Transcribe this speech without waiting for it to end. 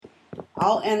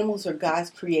All animals are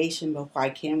God's creation, but why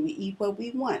can't we eat what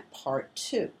we want? Part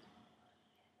 2.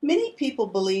 Many people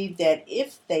believe that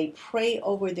if they pray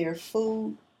over their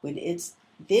food, then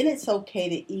it's okay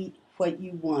to eat what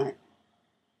you want.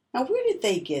 Now, where did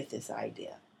they get this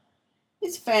idea?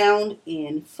 It's found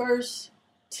in 1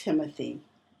 Timothy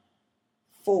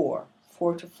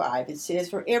 4:4-5. It says,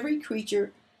 "For every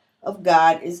creature of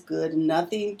God is good, and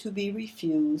nothing to be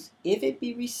refused, if it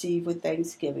be received with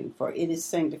thanksgiving, for it is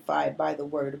sanctified by the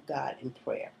word of God in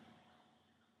prayer."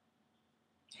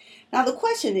 Now the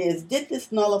question is, did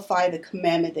this nullify the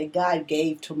commandment that God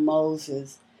gave to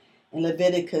Moses in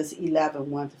Leviticus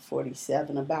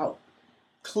 11:1-47 about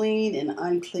clean and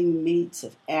unclean meats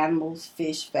of animals,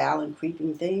 fish, fowl, and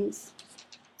creeping things?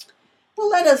 Well,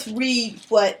 let us read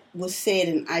what was said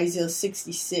in Isaiah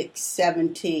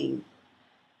 66:17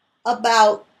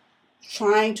 about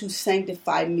trying to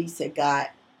sanctify meats that God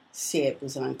said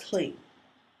was unclean.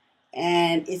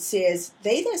 And it says,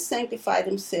 "They that sanctify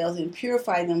themselves and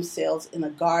purify themselves in the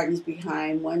gardens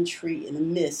behind one tree in the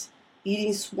midst,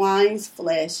 eating swine's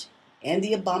flesh and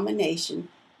the abomination,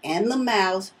 and the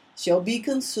mouse shall be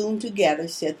consumed together,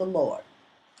 said the Lord."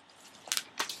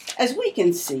 As we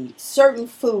can see, certain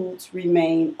foods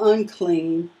remain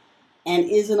unclean and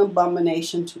is an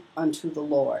abomination unto the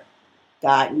Lord.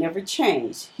 God never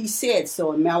changed. He said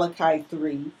so in Malachi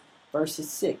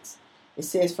 3:6. It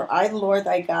says, "For I, the Lord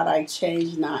thy God, I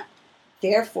change not.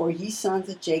 Therefore ye sons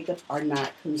of Jacob are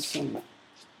not consumed."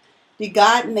 Did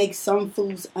God make some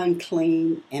foods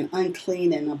unclean and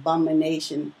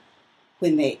abomination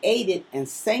when they ate it and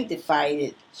sanctified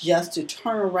it just to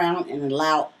turn around and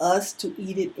allow us to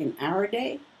eat it in our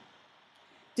day?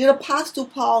 Did Apostle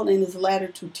Paul in his letter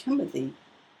to Timothy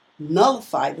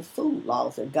nullify the food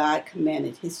laws that God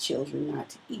commanded his children not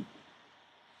to eat?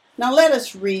 Now let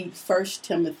us read 1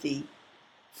 Timothy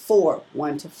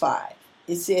 4:1-5.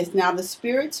 It says, "Now the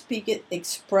Spirit speaketh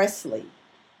expressly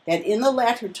that in the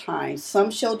latter times some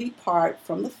shall depart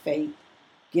from the faith,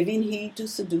 giving heed to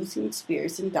seducing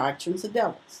spirits and doctrines of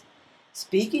devils,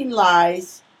 speaking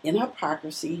lies in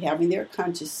hypocrisy, having their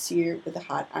conscience seared with a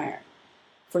hot iron,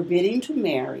 forbidding to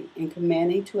marry, and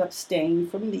commanding to abstain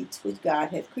from meats which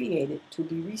God hath created to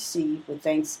be received with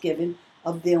thanksgiving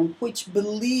of them which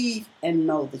believe and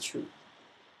know the truth.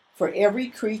 For every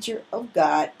creature of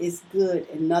God is good,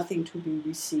 and nothing to be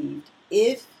received,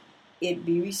 if it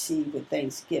be received with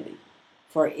thanksgiving,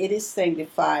 for it is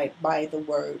sanctified by the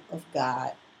word of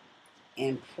God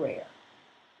and prayer."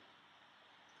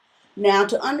 Now,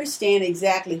 to understand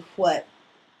exactly what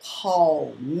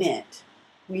Paul meant,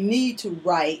 we need to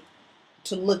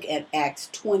look at Acts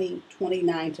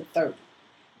 20:29-30.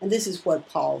 And this is what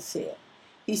Paul said.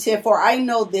 He said, "For I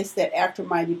know this, that after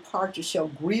my departure shall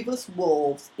grievous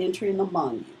wolves enter in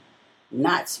among you,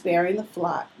 not sparing the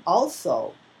flock.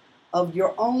 Also of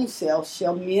your own selves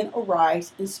shall men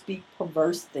arise and speak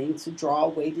perverse things to draw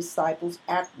away disciples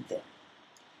after them."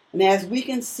 And as we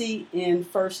can see in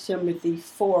 1 Timothy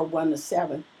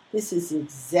 4:1-7, this is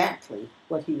exactly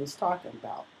what he was talking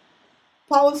about.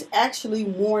 Paul is actually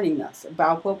warning us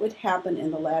about what would happen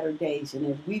in the latter days. And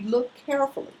if we look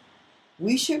carefully,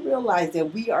 we should realize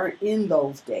that we are in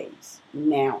those days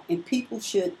now, and people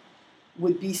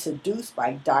would be seduced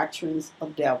by doctrines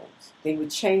of devils. They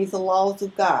would change the laws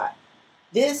of God.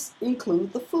 This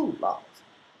includes the food laws.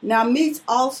 Now, meats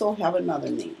also have another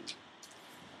meaning.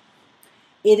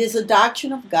 It is a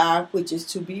doctrine of God which is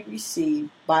to be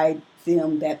received by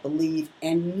them that believe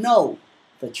and know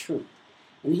the truth.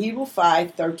 In Hebrews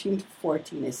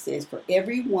 5:13-14, it says, "For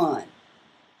every one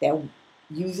that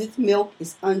useth milk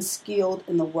is unskilled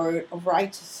in the word of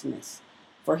righteousness,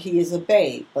 for he is a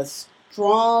babe. But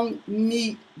strong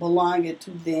meat belongeth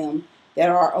to them that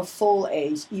are of full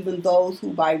age, even those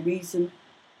who by reason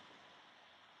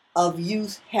of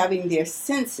use having their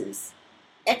senses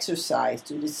exercised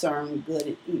to discern good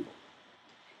and evil."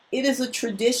 It is a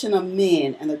tradition of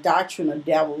men and the doctrine of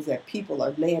devils that people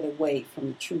are led away from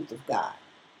the truth of God.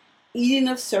 Eating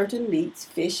of certain meats,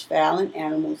 fish, fowl, and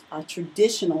animals are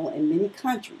traditional in many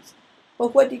countries.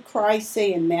 But what did Christ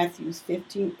say in Matthew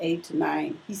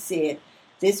 15:8-9? He said,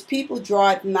 "This people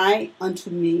draweth nigh unto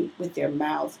me with their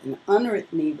mouths, and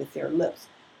honoreth me with their lips,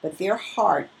 but their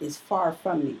heart is far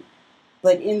from me.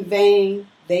 But in vain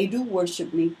they do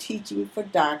worship me, teaching for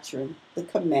doctrine the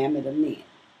commandment of men."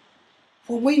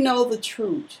 When we know the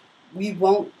truth, we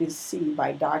won't be deceived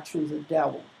by doctrines of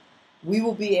devil. We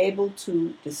will be able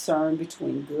to discern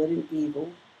between good and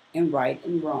evil and right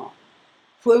and wrong.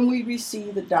 When we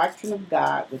receive the doctrine of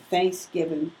God with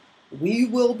thanksgiving, we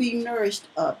will be nourished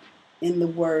up in the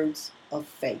words of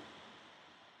faith.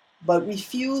 But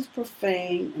refuse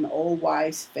profane and old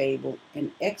wives' fable,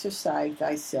 and exercise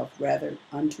thyself rather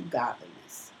unto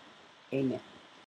godliness. Amen.